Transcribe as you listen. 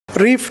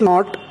Reef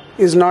knot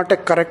is not a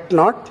correct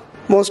knot.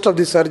 Most of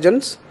the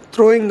surgeons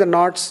throwing the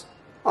knots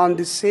on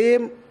the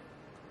same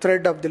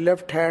thread of the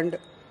left hand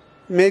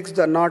makes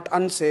the knot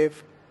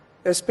unsafe,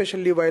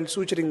 especially while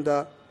suturing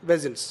the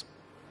vessels.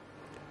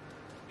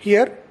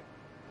 Here,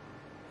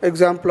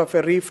 example of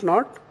a reef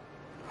knot,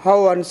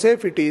 how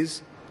unsafe it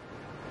is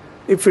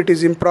if it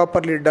is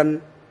improperly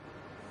done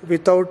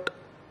without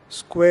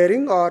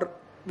squaring or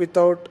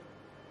without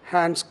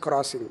hands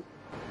crossing.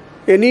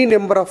 Any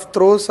number of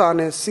throws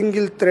on a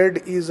single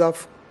thread is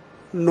of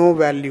no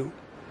value.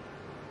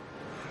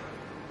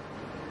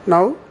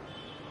 Now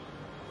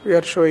we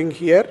are showing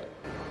here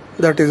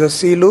that is a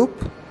C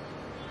loop,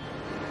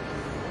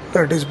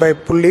 that is by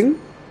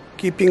pulling,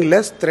 keeping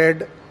less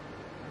thread,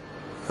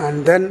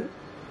 and then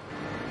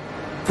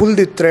pull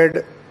the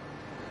thread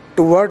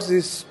towards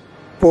this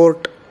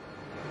port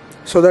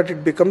so that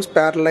it becomes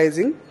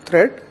paralyzing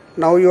thread.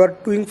 Now you are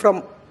doing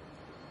from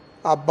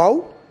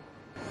above,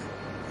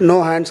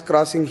 no hands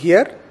crossing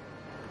here.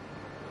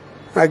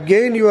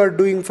 Again you are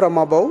doing from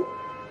above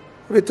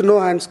with no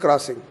hands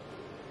crossing.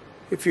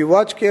 If you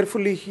watch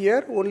carefully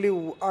here, only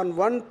on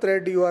one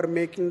thread you are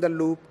making the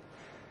loop.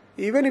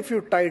 Even if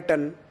you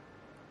tighten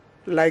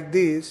like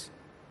this,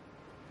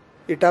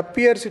 it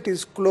appears it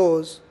is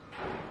close,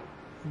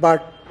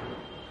 but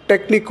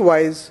technique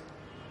wise,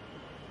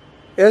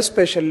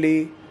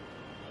 especially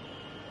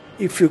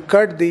if you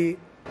cut the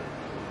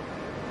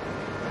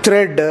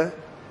thread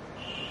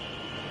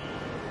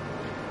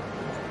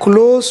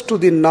close to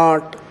the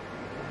knot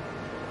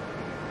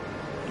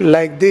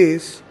like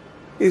this,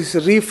 is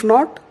reef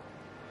knot.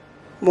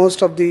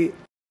 Most of the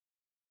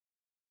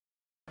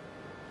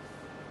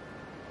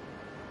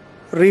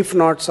reef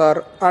knots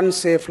are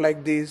unsafe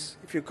like this.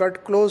 If you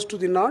cut close to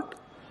the knot,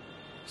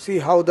 see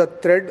how the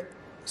thread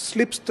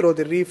slips through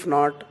the reef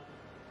knot.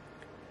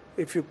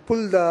 If you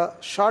pull the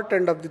short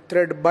end of the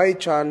thread by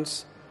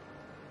chance,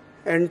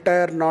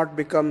 entire knot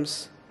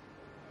becomes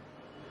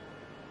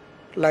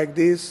like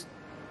this.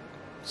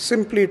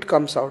 Simply it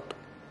comes out.